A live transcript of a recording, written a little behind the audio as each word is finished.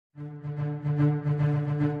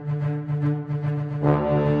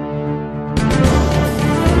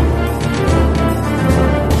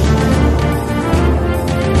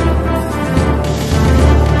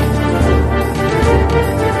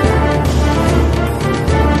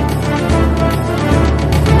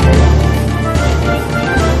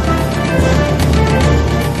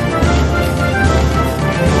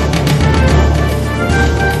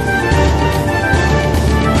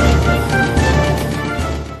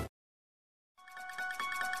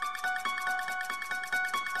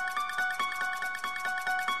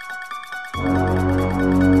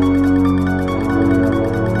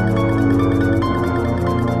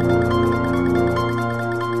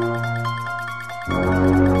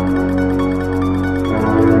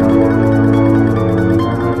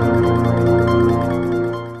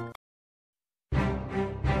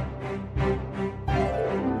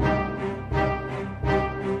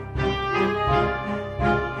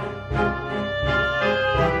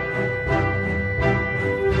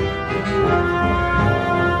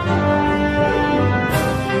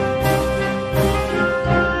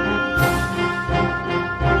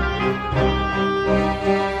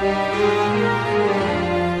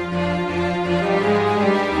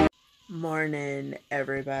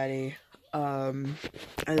everybody. I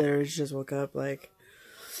literally just woke up like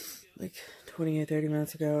 20 or 30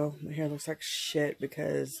 minutes ago. My hair looks like shit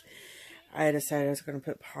because I decided I was going to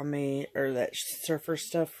put pomade or that surfer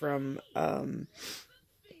stuff from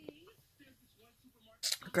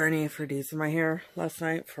Garnier for Days in my hair last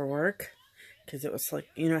night for work, because it was like,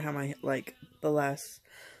 you know how my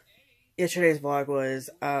yesterday's vlog was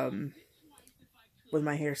with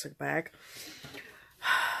my hair slicked back.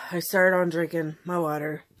 I started on drinking my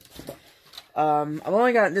water. I've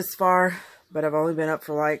only gotten this far, but I've only been up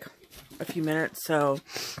for like a few minutes, so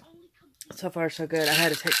far so good. I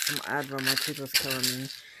had to take some Advil. My tooth was killing me.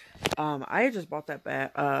 I just bought that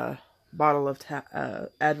bottle of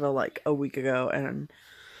Advil like a week ago, and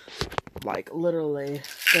like literally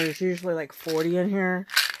there's usually like 40 in here,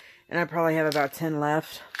 and I probably have about 10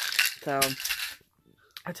 left. So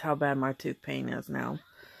that's how bad my tooth pain is now.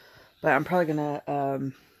 But I'm probably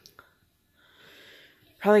gonna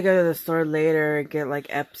probably go to the store later and get like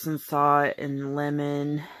Epsom salt and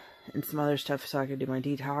lemon and some other stuff so I can do my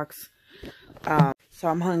detox. So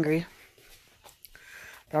I'm hungry,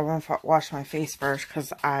 but I want to wash my face first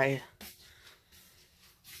because I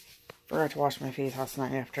forgot to wash my face last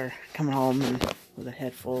night after coming home and with a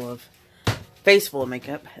face full of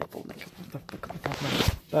makeup.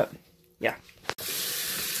 But yeah.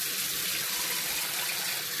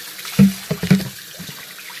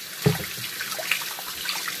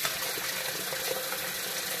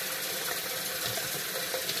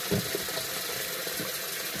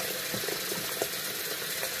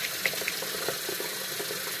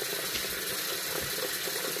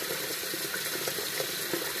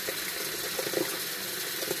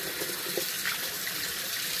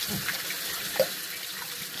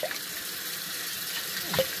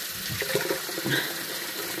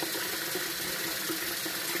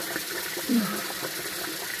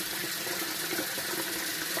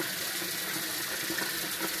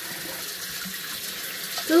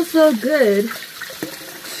 Feels so good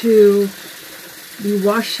to be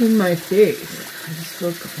washing my face. I just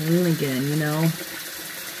feel clean again, you know?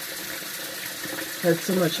 Had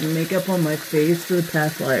so much makeup on my face for the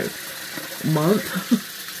past like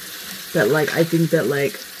month that like I think that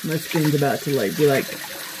like my skin's about to like be like,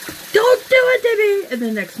 don't do it to me! And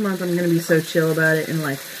then next month I'm gonna be so chill about it and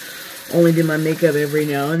like only do my makeup every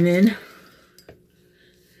now and then.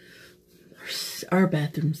 Our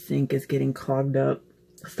bathroom sink is getting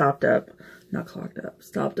stopped up.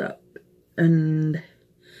 And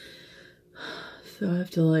so I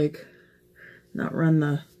have to like not run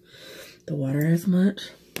the water as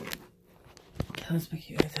much. Okay, let's pick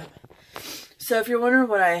you guys up. So if you're wondering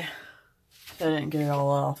what I didn't get it all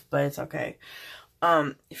off, but it's okay.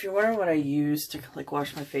 If you're wondering what I use to like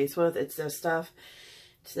wash my face with, it's this stuff.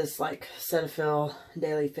 It's this like Cetaphil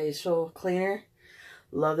Daily Facial Cleaner.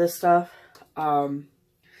 Love this stuff.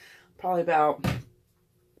 Probably about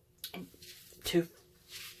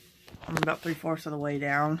I'm about 3/4 of the way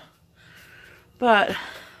down, but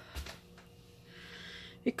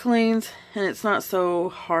it cleans and it's not so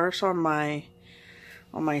harsh on my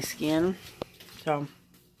skin. So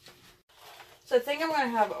I think I'm gonna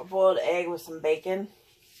have a boiled egg with some bacon.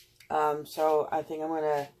 So I think I'm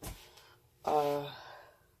gonna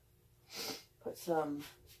put some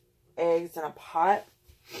eggs in a pot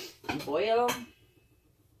and boil them.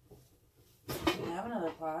 I have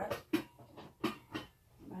another pot.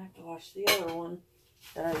 I have to wash the other one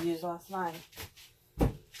that I used last night.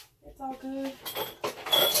 It's all good.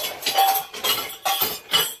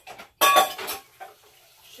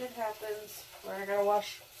 Shit happens where I gotta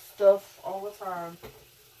wash stuff all the time.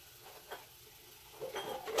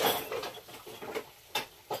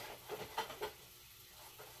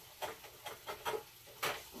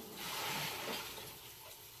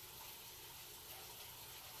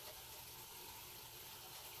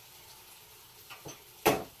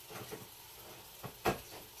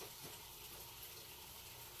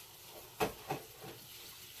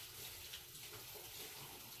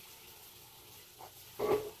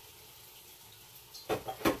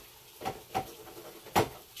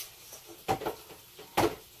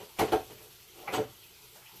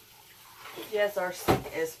 Yes, our sink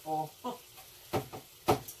is full.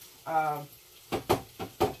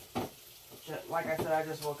 Like I said, I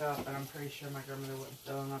just woke up and I'm pretty sure my grandmother wasn't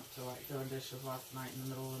filling up to like doing dishes last night in the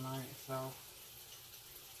middle of the night, so.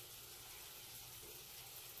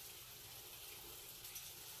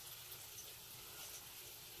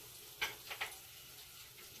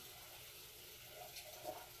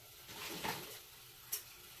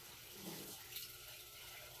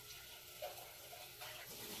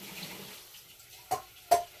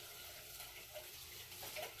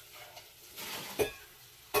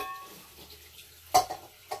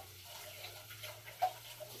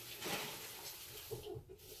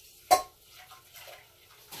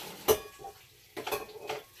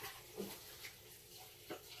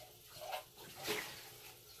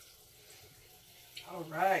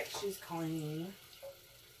 is clean.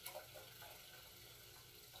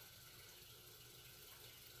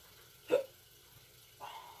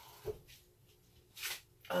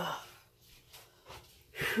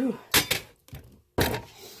 Whew.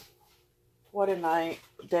 What a night,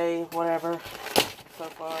 day, whatever, so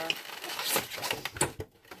far.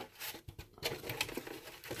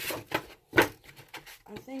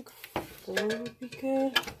 I think 4 would be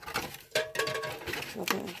good.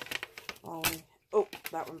 Okay. Oh,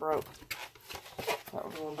 that one broke. That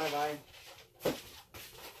one going bye-bye.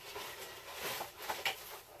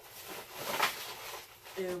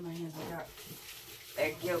 Ew, my hands, I got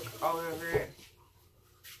egg yolk all over it.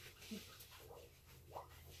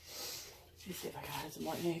 Let's see if I can add some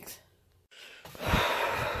more eggs.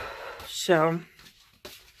 So,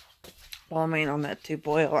 while I'm waiting on that to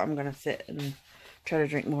boil, I'm going to sit and try to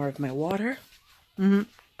drink more of my water.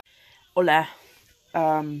 Hola.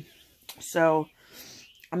 So,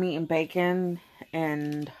 I'm eating bacon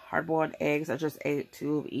and hard-boiled eggs. I just ate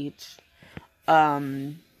 2 of each.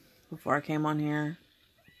 Before I came on here,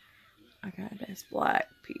 I got this black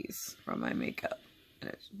piece from my makeup. And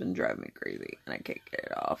it's been driving me crazy. And I can't get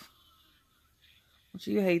it off. Don't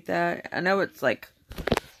you hate that? I know it's like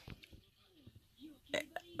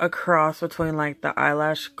a cross between like the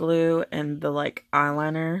eyelash glue and the like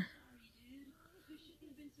eyeliner.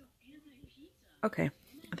 Okay.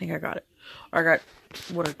 I think I got it. Or I got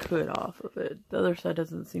what I could off of it. The other side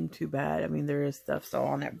doesn't seem too bad. I mean, there is stuff still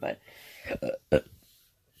on it, but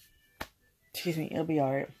excuse me, it'll be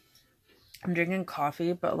alright. I'm drinking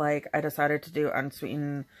coffee, but like I decided to do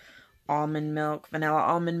unsweetened almond milk, vanilla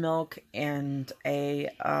almond milk, and a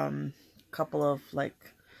couple of like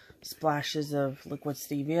splashes of liquid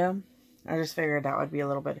stevia. I just figured that would be a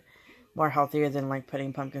little bit more healthier than like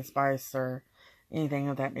putting pumpkin spice or anything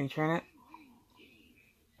of that nature in it.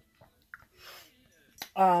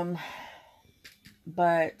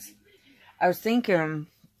 But I was thinking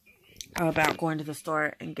about going to the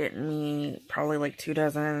store and getting me probably like 2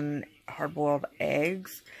 dozen hard-boiled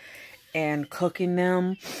eggs and cooking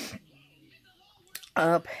them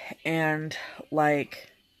up and like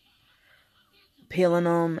peeling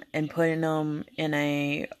them and putting them in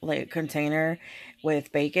a like container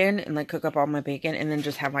with bacon and like cook up all my bacon and then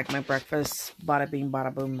just have like my breakfast bada bing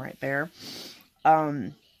bada boom right there.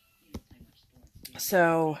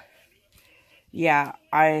 So yeah,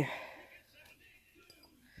 I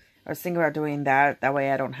was thinking about doing that. That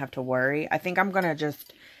way I don't have to worry. I think I'm gonna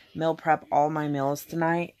just meal prep all my meals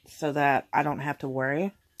tonight so that I don't have to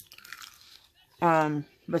worry.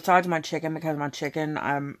 Besides my chicken, because my chicken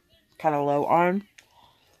I'm kind of low on.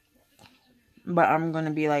 But I'm going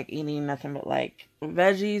to be like eating nothing but like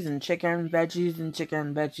veggies and chicken, veggies and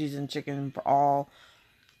chicken, veggies and chicken for all.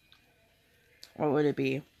 What would it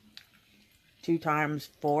be? 2 times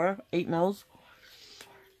 4, 8 meals.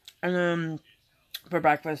 And then for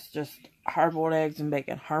breakfast, just hard-boiled eggs and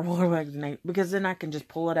bacon. Hard-boiled eggs and eggs. Because then I can just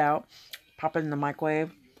pull it out, pop it in the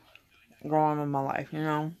microwave, go on with my life, you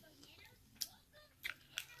know?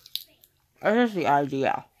 That's just the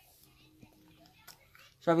idea.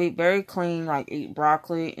 So I eat very clean, like eat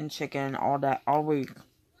broccoli and chicken all week.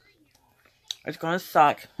 It's gonna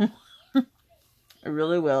suck. It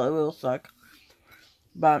really will. It will suck.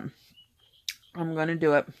 But I'm gonna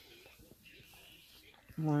do it.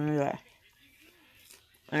 I'm gonna do it.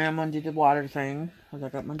 And I'm gonna do the water thing. Because I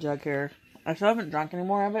got my jug here. I still haven't drunk any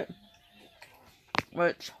more of it.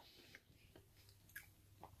 Which,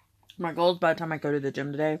 my goal is by the time I go to the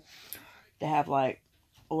gym today, to have like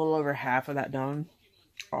a little over half of that done.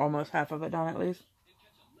 Almost half of it done at least.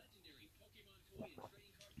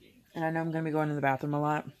 And I know I'm going to be going to the bathroom a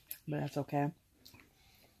lot. But that's okay.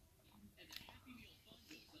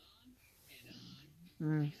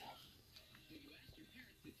 I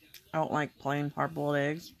don't like plain hard-boiled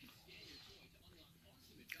eggs.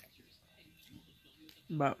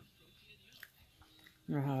 But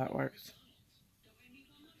you know how that works.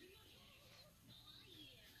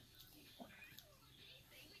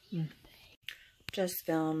 Just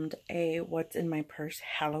filmed a What's in My Purse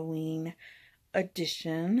Halloween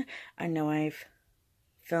edition. I know I've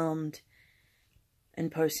filmed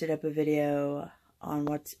and posted up a video on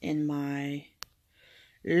what's in my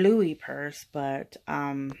Louis purse, but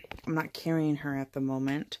I'm not carrying her at the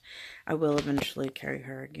moment. I will eventually carry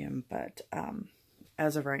her again, but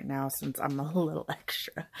as of right now, since I'm a little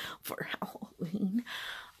extra for Halloween,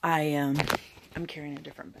 I'm carrying a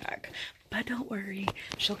different bag. But don't worry,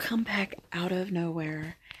 she'll come back out of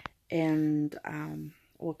nowhere, and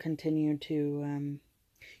we'll continue to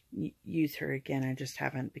use her again. I just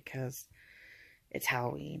haven't because it's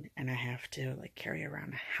Halloween, and I have to like carry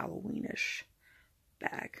around a Halloweenish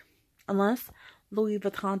bag. Unless Louis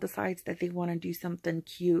Vuitton decides that they want to do something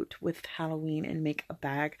cute with Halloween and make a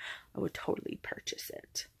bag, I would totally purchase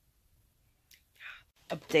it.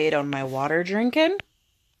 Update on my water drinking.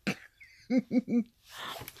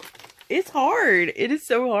 It's hard. It is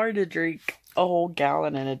so hard to drink a whole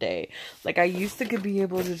gallon in a day. Like, I used to could be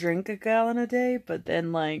able to drink a gallon a day, but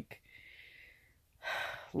then, like,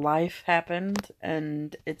 life happened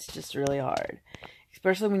and it's just really hard.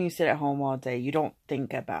 Especially when you sit at home all day. You don't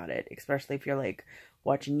think about it. Especially if you're, like,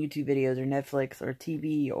 watching YouTube videos or Netflix or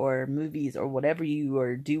TV or movies or whatever you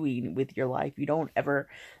are doing with your life. You don't ever,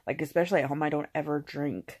 like, especially at home, I don't ever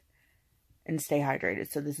drink and stay hydrated.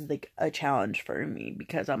 So this is, like, a challenge for me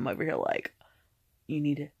because I'm over here like, you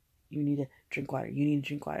need to drink water. You need to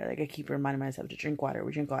drink water. Like, I keep reminding myself to drink water.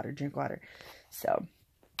 We drink water, drink water. So,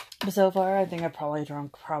 but so far, I think I've probably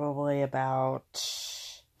drunk probably about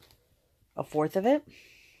a fourth of it.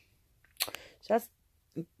 So that's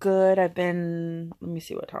good. I've been, let me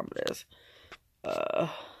see what time it is.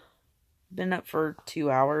 Been up for 2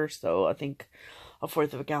 hours, so I think a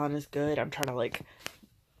fourth of a gallon is good. I'm trying to, like,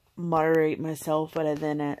 moderate myself, but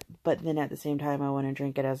then at the same time, I want to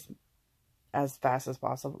drink it as fast as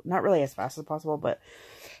possible. Not really as fast as possible, but,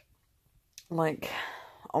 like,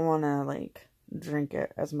 I want to, like, drink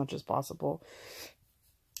it as much as possible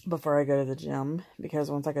before I go to the gym, because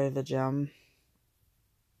once I go to the gym,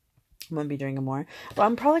 I'm going to be drinking more. But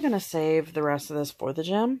I'm probably going to save the rest of this for the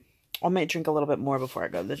gym. I might drink a little bit more before I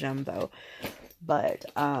go to the gym, though. But,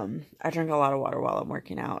 I drink a lot of water while I'm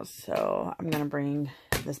working out, so I'm going to bring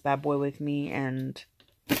this bad boy with me and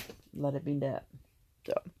let it be that.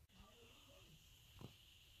 So,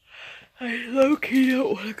 I low-key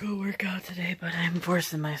don't want to go work out today, but I'm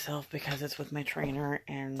forcing myself because it's with my trainer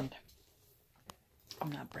and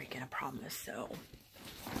I'm not breaking a promise, so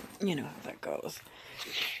you know how that goes.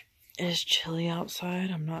 It is chilly outside.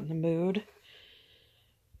 I'm not in the mood,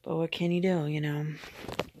 but what can you do, you know?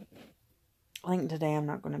 I think today I'm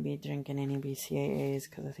not going to be drinking any BCAAs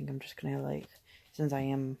because I think I'm just going to, like, since I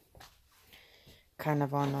am kind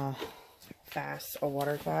of on a fast, a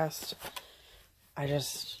water fast, I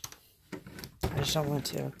just don't want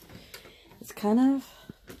to. It's kind of,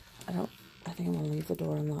 I think I'm going to leave the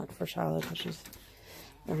door unlocked for Charlotte because she's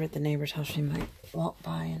over at the neighbor's house. She might walk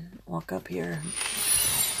by and walk up here.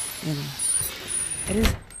 You know, it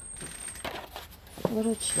is a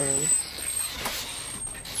little chilly.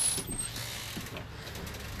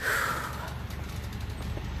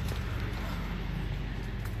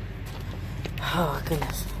 Oh,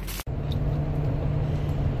 goodness.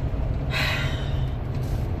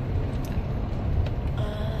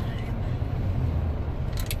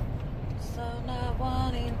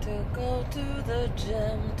 Go to the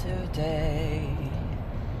gym today,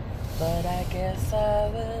 but I guess I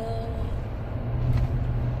will.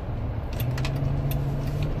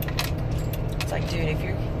 It's like, dude,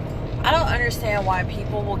 I don't understand why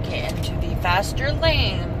people will get into the faster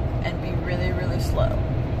lane and be really, really slow,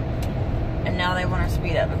 and now they want to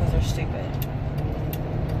speed up because they're stupid.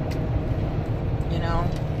 You know,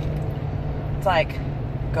 it's like,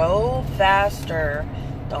 go faster.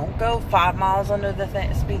 Don't go 5 miles under the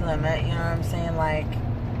speed limit, you know what I'm saying? Like,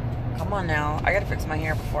 come on now. I gotta fix my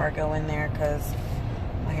hair before I go in there because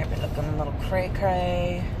my hair be looking a little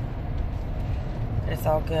cray-cray. But it's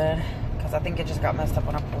all good because I think it just got messed up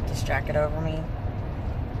when I pulled this jacket over me.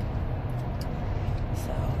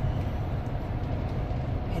 So,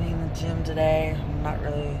 hitting the gym today. I'm not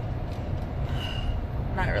really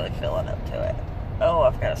feeling up to it. Oh,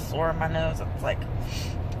 I've got a sore in my nose. It's like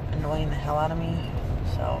annoying the hell out of me.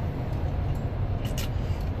 So,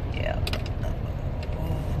 yeah.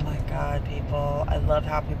 Oh my God, people. I love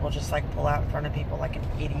how people just, like, pull out in front of people like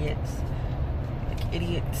idiots. Like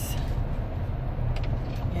idiots.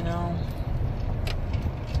 You know?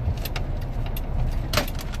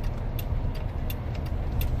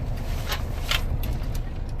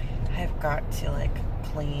 I've got to, like,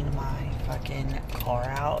 clean my fucking car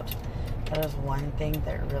out. That is one thing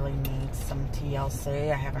that really needs some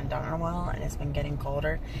TLC. I haven't done it in a while, and it's been getting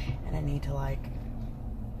colder, and I need to, like,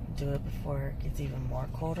 do it before it gets even more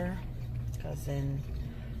colder, because then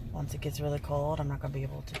once it gets really cold, I'm not going to be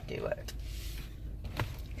able to do it.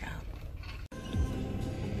 Yeah.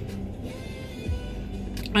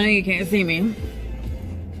 I know you can't see me,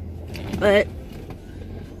 but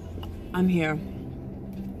I'm here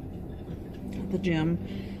at the gym.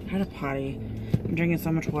 I had a potty. I'm drinking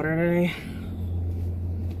so much water today.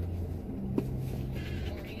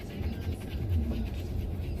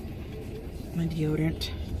 My deodorant.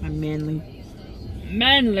 My manly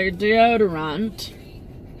deodorant.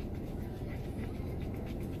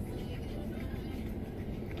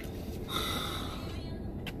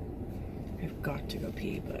 to go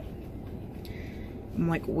pee, but I'm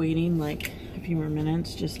like waiting like a few more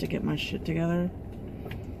minutes just to get my shit together.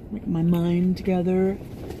 Like my mind together.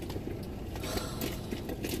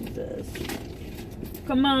 This.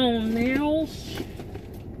 Come on, nails.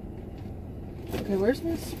 Okay, where's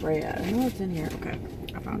my spray at? I know it's in here. Okay,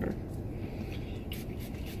 I found her.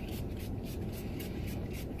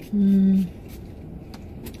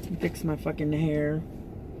 Fix my fucking hair,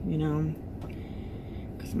 you know,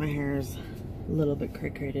 because my hair is a little bit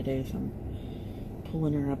cray-cray today, so I'm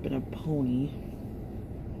pulling her up in a pony.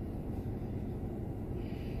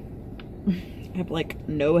 I have like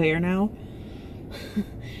no hair now.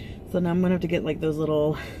 So now I'm gonna have to get like those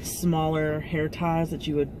little smaller hair ties that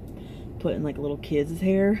you would put in like little kids'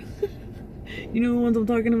 hair. You know the ones I'm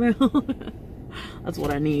talking about? That's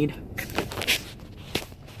what I need.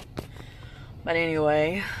 But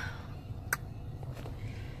anyway,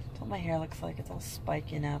 that's what my hair looks like. It's all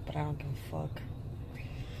spiking up, but I don't give a fuck.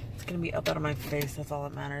 It's gonna be up out of my face, that's all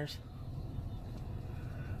that matters.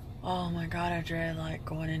 Oh my god, I dread like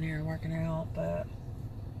going in here and working out, but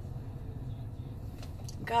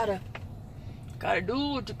gotta do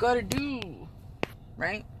what you gotta do,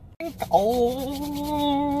 right?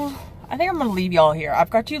 Oh, I think I'm gonna leave y'all here.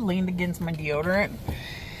 I've got you leaned against my deodorant.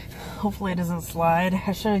 Hopefully it doesn't slide.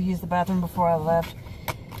 I should have used the bathroom before I left.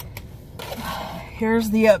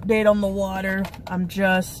 Here's the update on the water. I'm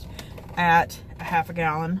just at a half a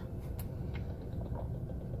gallon.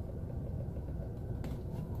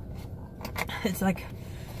 It's like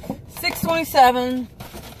 6:27,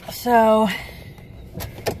 so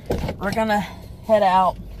we're gonna head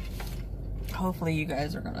out. Hopefully you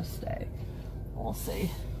guys are gonna stay. We'll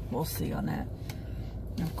see. We'll see on that.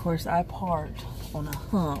 And of course, I parked on a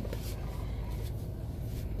hump.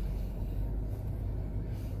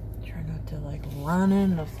 Try not to like run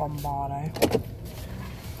into somebody.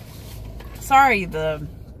 Sorry, I'm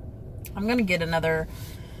gonna get another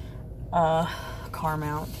car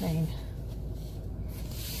mount thing.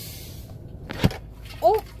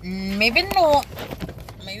 Oh, maybe not.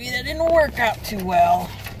 Maybe that didn't work out too well.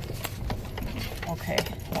 Okay,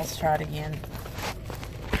 let's try it again.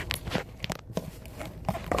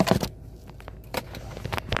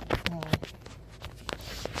 I'm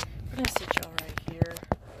gonna sit y'all right here.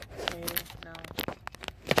 Okay, no.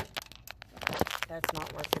 That's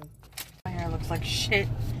not working. My hair looks like shit.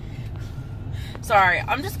 Sorry,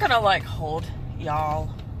 I'm just gonna like hold y'all.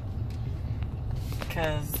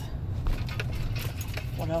 Because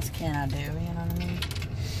what else can I do? You know what I mean?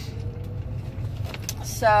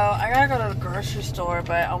 So I gotta go to the grocery store,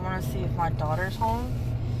 but I want to see if my daughter's home.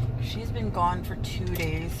 She's been gone for 2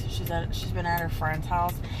 days. She's been at her friend's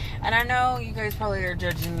house, and I know you guys probably are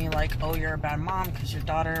judging me like, oh, you're a bad mom because your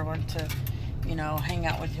daughter went to, you know, hang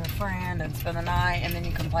out with your friend and spend the night, and then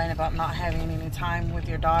you complain about not having any time with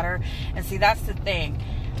your daughter. And see, that's the thing.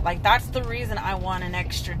 Like, that's the reason I want an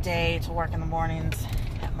extra day to work in the mornings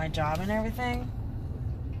at my job and everything.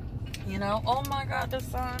 You know? Oh my god, the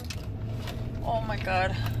sun. Oh my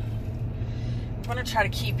god. I'm gonna try to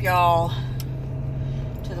keep y'all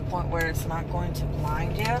to the point where it's not going to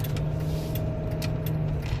blind you.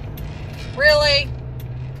 Really?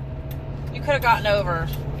 You could have gotten over,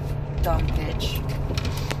 dumb bitch.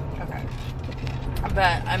 Okay.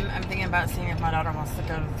 But I'm thinking about seeing if my daughter wants to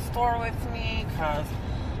go to the store with me, because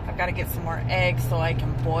I've got to get some more eggs so I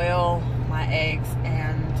can boil my eggs,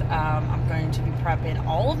 and I'm going to be prepping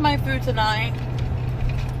all of my food tonight.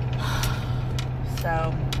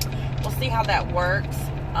 So we'll see how that works.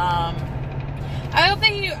 I don't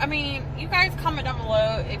think you guys comment down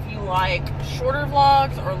below if you like shorter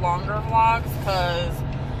vlogs or longer vlogs, because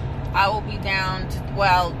I will be down to,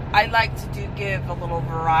 well, I like to give a little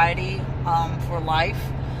variety for life.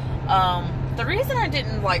 The reason I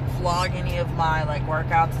didn't like vlog any of my like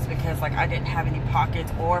workouts is because like I didn't have any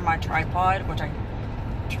pockets or my tripod, which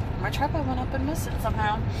my tripod went up and missed it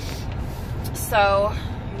somehow. So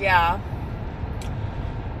yeah.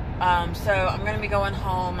 So I'm going to be going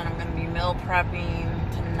home and I'm going to be meal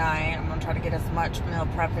prepping tonight. I'm going to try to get as much meal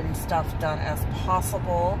prepping stuff done as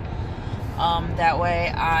possible. That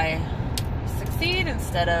way I succeed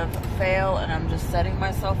instead of fail, and I'm just setting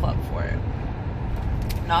myself up for it.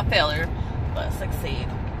 Not failure, but succeed.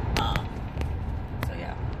 So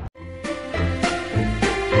yeah.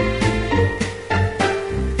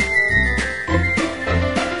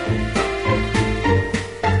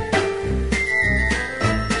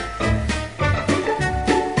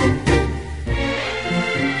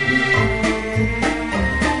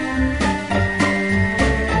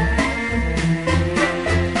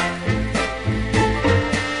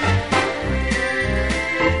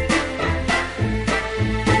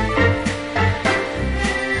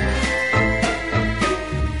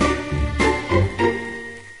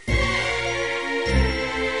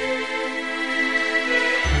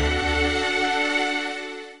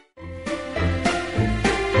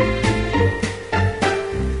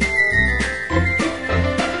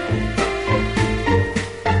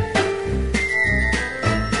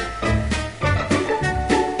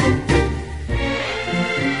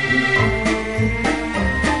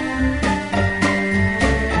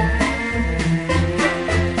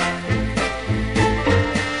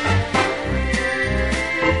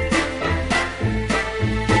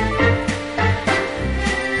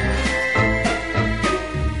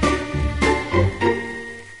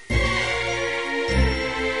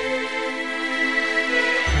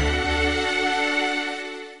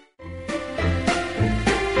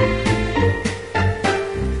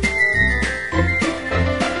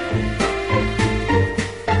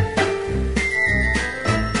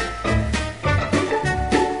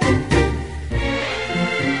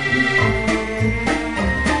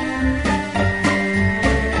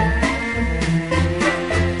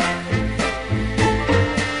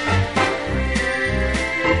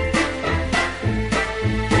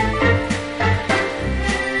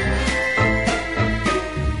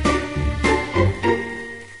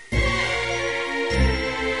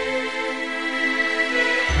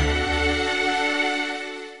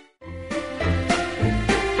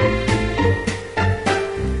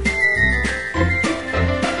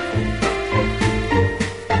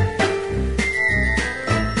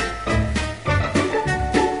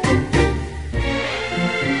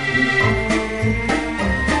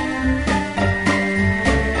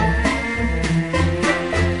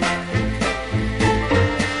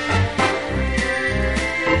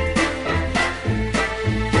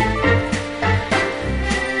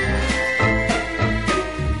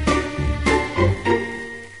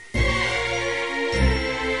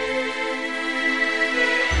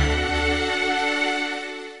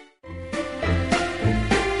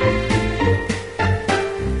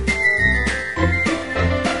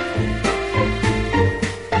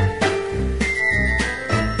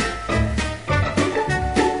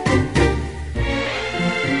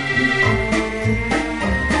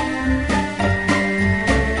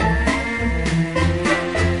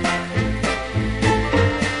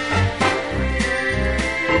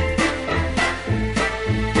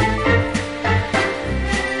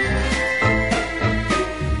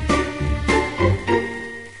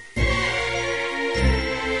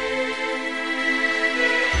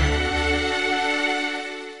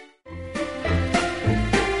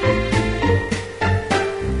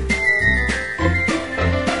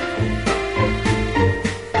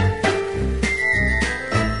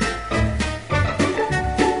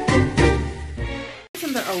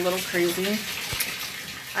 crazy.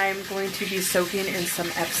 I'm going to be soaking in some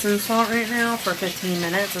Epsom salt right now for 15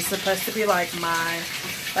 minutes. It's supposed to be like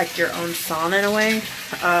your own sauna in a way.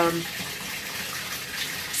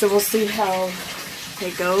 So we'll see how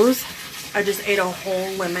it goes. I just ate a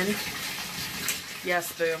whole lemon.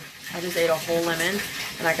 Yes, boo. I just ate a whole lemon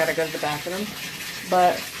and I gotta go to the bathroom.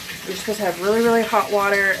 But you're supposed to have really, really hot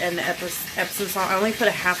water and the Epsom salt. I only put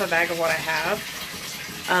a half a bag of what I have.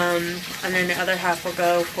 And then the other half will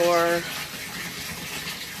go for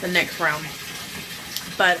the next round.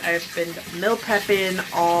 But I've been meal prepping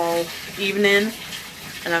all evening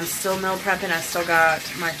and I'm still meal prepping. I still got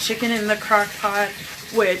my chicken in the crock pot,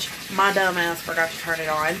 which my dumb ass forgot to turn it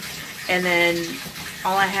on. And then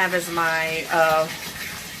all I have is my,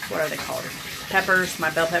 what are they called? Peppers, my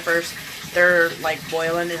bell peppers. They're like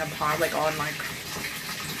boiling in a pot, like on like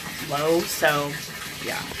low. So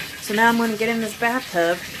yeah. So now I'm going to get in this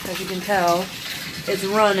bathtub. As you can tell, it's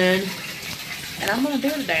running. And I'm going to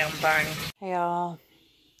do the damn thing. Hey y'all.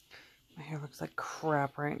 My hair looks like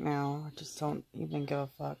crap right now. I just don't even give a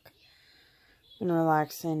fuck. Been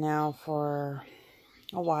relaxing now for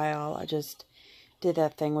a while. I just did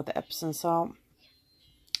that thing with the Epsom salt.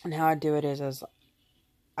 And how I do it is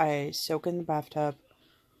I soak in the bathtub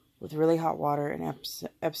with really hot water and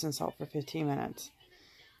Epsom salt for 15 minutes.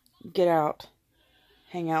 Get out.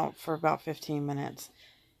 Hang out for about 15 minutes.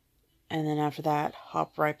 And then after that,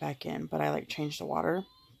 hop right back in. But I like change the water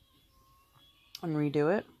and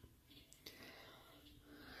redo it.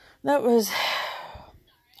 That was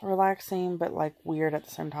relaxing, but like weird at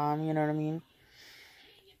the same time. You know what I mean?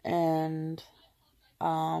 And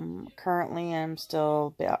currently I'm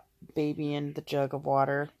still babying the jug of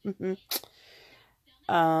water.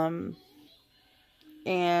 And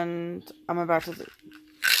I'm about to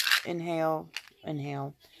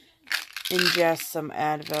ingest some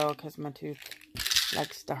Advil because my tooth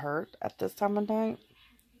likes to hurt at this time of night.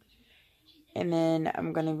 And then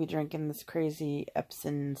I'm going to be drinking this crazy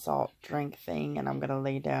Epsom salt drink thing. And I'm going to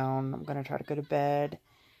lay down. I'm going to try to go to bed.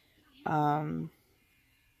 And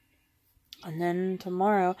then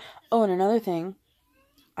tomorrow... Oh, and another thing.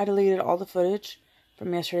 I deleted all the footage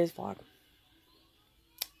from yesterday's vlog.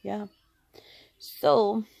 Yeah.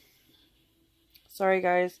 So, sorry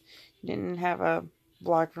guys. You didn't have a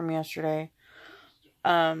vlog from yesterday.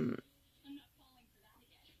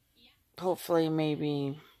 Hopefully,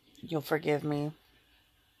 maybe you'll forgive me.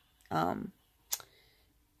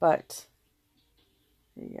 But,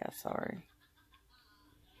 yeah, sorry.